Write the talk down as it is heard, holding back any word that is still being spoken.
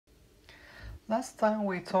Last time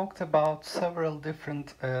we talked about several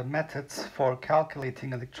different methods for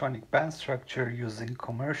calculating electronic band structure using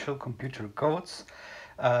commercial computer codes.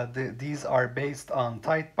 These are based on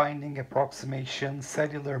tight binding approximation,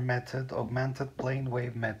 cellular method, augmented plane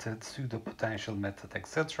wave method, pseudo-potential method,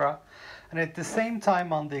 etc. And at the same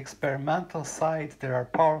time, on the experimental side, there are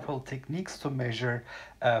powerful techniques to measure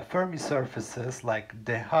Fermi surfaces like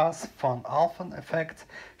de Haas von Alphen effect,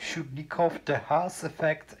 Shubnikov-de Haas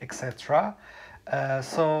effect, etc.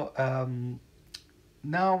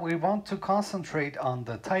 Now we want to concentrate on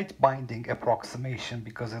the tight binding approximation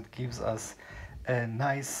because it gives us a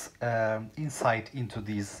nice insight into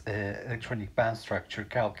these electronic band structure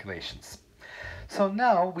calculations. So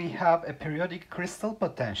now we have a periodic crystal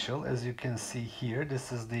potential, as you can see here.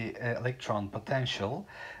 This is the electron potential.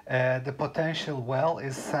 The potential well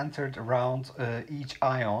is centered around each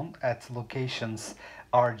ion at locations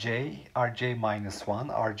Rj, Rj minus 1,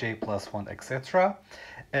 Rj plus 1, etc.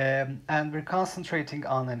 And we're concentrating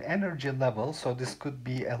on an energy level, so this could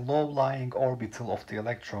be a low-lying orbital of the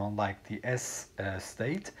electron like the S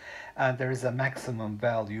state, and there is a maximum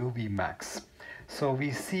value Vmax. So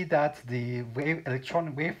we see that the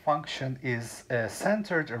electron wave function is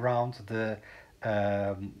centered around the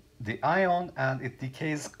ion, and it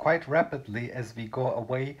decays quite rapidly as we go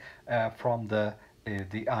away from the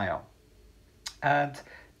ion. And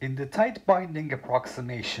in the tight binding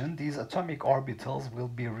approximation, these atomic orbitals will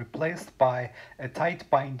be replaced by a tight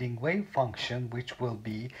binding wave function, which will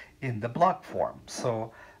be in the Bloch form.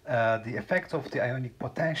 So the effect of the ionic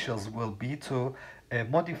potentials will be to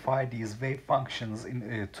modify these wave functions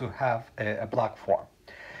to have a Bloch form.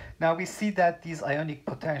 Now we see that these ionic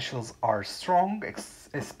potentials are strong,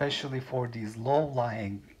 especially for these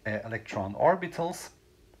low-lying electron orbitals.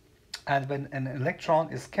 And when an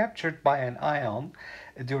electron is captured by an ion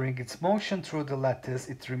during its motion through the lattice,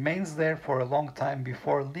 it remains there for a long time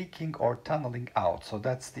before leaking or tunneling out. So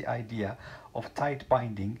that's the idea of tight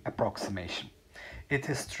binding approximation. It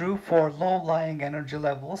is true for low-lying energy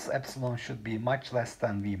levels, epsilon should be much less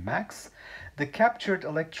than Vmax. The captured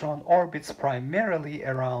electron orbits primarily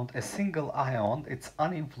around a single ion. It's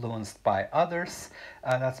uninfluenced by others.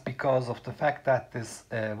 That's because of the fact that this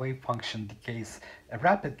wave function decays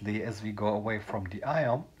rapidly as we go away from the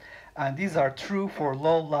ion. And these are true for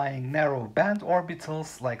low-lying narrow band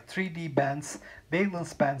orbitals like 3D bands,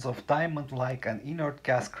 valence bands of diamond-like and inert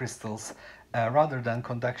gas crystals, rather than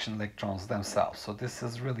conduction electrons themselves. So this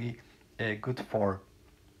is really good for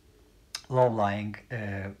low-lying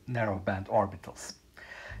narrow band orbitals.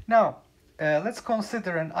 Now, let's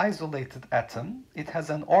consider an isolated atom. It has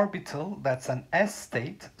an orbital that's an S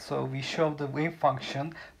state, so we show the wave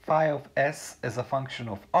function phi of S as a function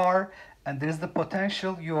of R, and there's the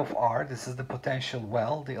potential U of R. This is the potential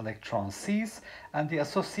well the electron sees, and the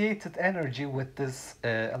associated energy with this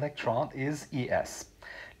electron is ES.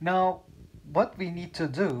 Now, what we need to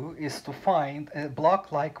do is to find a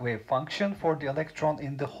Bloch-like wave function for the electron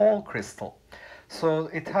in the whole crystal. So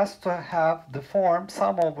it has to have the form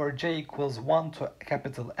sum over j equals 1 to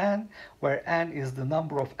capital N, where N is the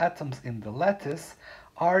number of atoms in the lattice.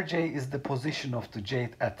 Rj is the position of the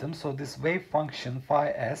jth atom, so this wave function phi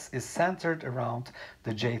s is centered around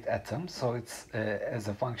the jth atom, so it's as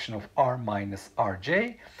a function of R minus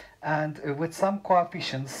Rj, and with some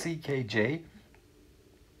coefficients ckj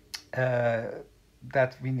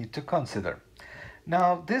that we need to consider.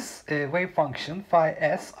 Now this wave function phi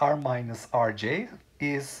s R minus Rj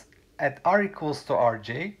is at R equals to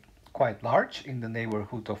Rj quite large, in the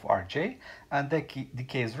neighborhood of Rj, and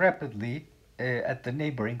decays rapidly at the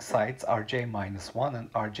neighboring sites Rj minus 1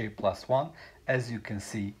 and Rj plus 1, as you can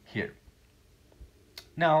see here.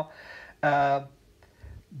 Now the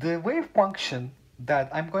wave function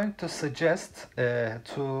that I'm going to suggest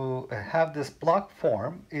to have this Bloch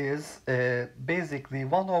form is basically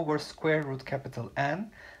 1 over square root capital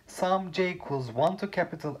N, sum j equals 1 to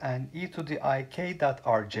capital N e to the I k dot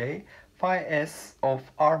Rj, phi s of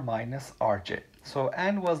R minus Rj. So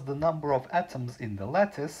N was the number of atoms in the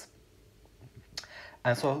lattice,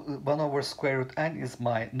 and so 1 over square root N is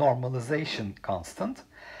my normalization constant.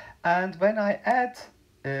 And when I add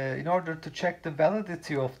in order to check the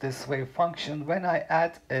validity of this wave function, when I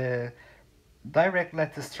add a direct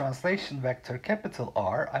lattice translation vector capital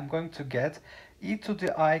R, I'm going to get e to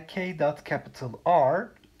the I k dot capital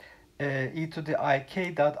R, e to the I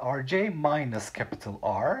k dot Rj minus capital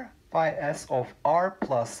R, phi s of R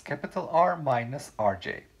plus capital R minus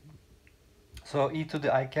Rj. So e to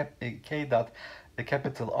the I k dot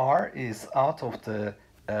capital R is out of the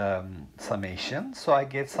summation. So I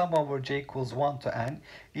get sum over j equals 1 to n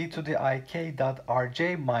e to the I k dot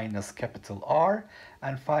rj minus capital R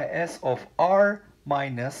and phi s of r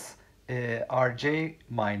minus rj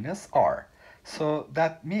minus r. So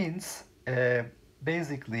that means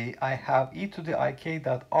basically I have e to the I k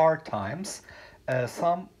dot r times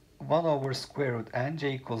sum 1 over square root n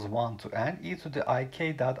j equals 1 to n e to the I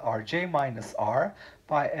k dot rj minus r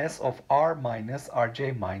phi s of r minus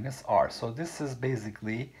rj minus r. So this is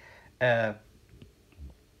basically uh,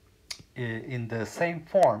 in the same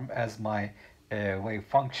form as my wave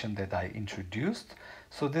function that I introduced.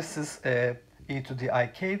 So this is e to the I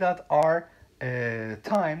k dot r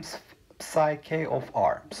times psi k of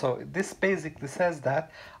r. So this basically says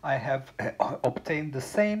that I have obtained the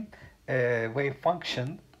same wave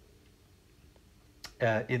function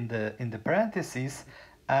in the parentheses,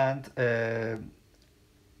 and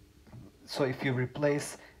so if you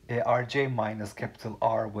replace rj minus capital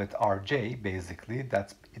R with rj, basically it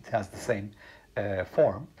has the same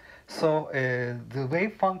form. So the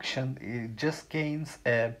wave function just gains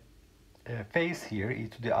a phase here, e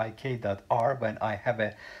to the I k dot r, when I have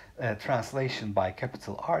a translation by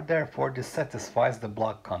capital R. Therefore, this satisfies the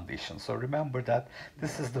Bloch condition. So remember that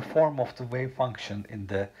this is the form of the wave function in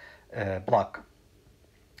the Bloch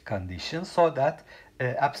condition, so that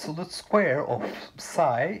absolute square of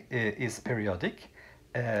psi is periodic.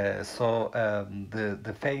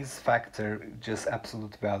 The phase factor, just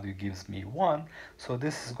absolute value, gives me 1. So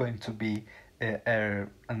this is going to be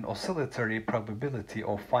an oscillatory probability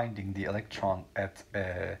of finding the electron at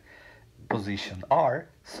position R,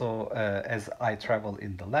 so as I travel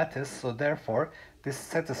in the lattice. So therefore this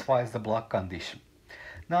satisfies the Bloch condition.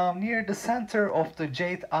 Now near the center of the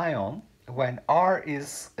jade ion, when R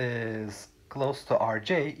is close to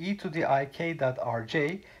Rj, e to the I k dot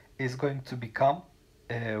Rj is going to become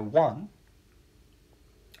 1,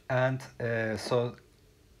 and so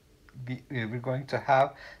we're going to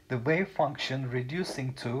have the wave function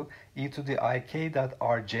reducing to e to the I k dot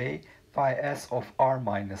Rj phi s of R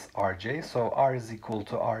minus Rj. So R is equal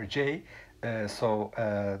to Rj,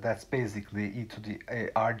 that's basically e to the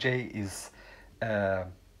Rj is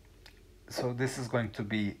so this is going to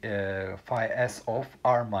be phi s of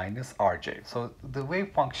R minus Rj. So the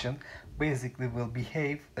wave function basically will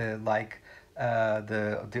behave like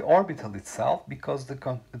the orbital itself, because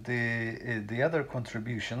the other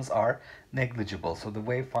contributions are negligible. So the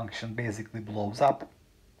wave function basically blows up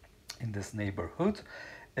in this neighborhood,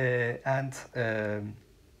 and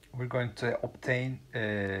we're going to obtain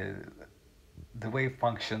the wave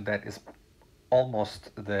function that is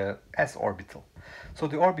almost the s orbital. So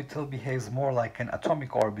the orbital behaves more like an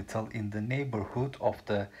atomic orbital in the neighborhood of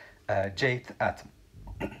the jth atom.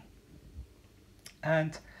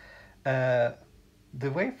 And the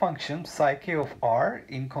wave function psi k of r,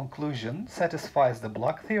 in conclusion, satisfies the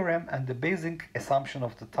Bloch theorem and the basic assumption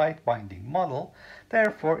of the tight binding model.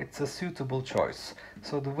 Therefore, it's a suitable choice.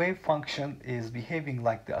 So the wave function is behaving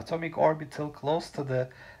like the atomic orbital close to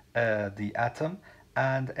the atom,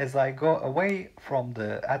 and as I go away from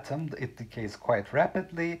the atom, it decays quite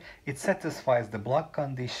rapidly. It satisfies the Bloch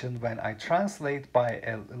condition. When I translate by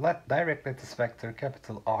a direct lattice vector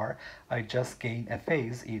capital R, I just gain a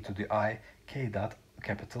phase e to the I k dot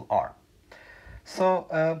capital R. So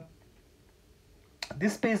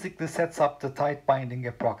this basically sets up the tight binding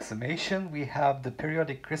approximation. We have the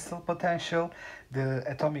periodic crystal potential, the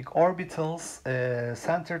atomic orbitals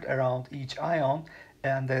centered around each ion,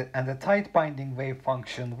 and the tight binding wave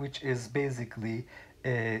function, which is basically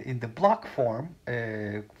in the Bloch form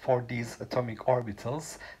for these atomic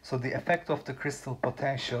orbitals. So the effect of the crystal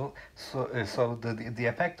potential, the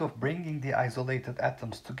effect of bringing the isolated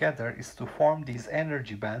atoms together is to form these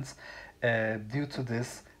energy bands due to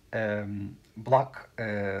this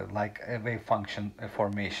Bloch-like wave function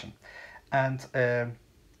formation. And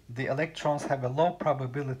the electrons have a low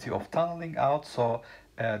probability of tunneling out, so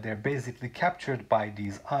they're basically captured by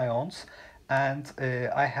these ions. And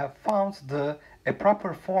I have found a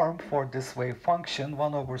proper form for this wave function,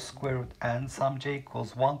 1 over square root n sum j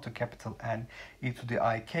equals 1 to capital N e to the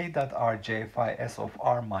I k dot rj phi s of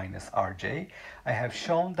r minus rj. I have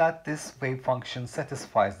shown that this wave function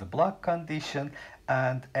satisfies the Bloch condition,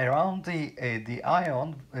 and around the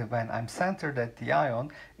ion, when I'm centered at the ion,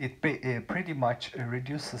 it pretty much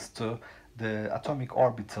reduces to the atomic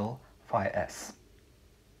orbital phi s.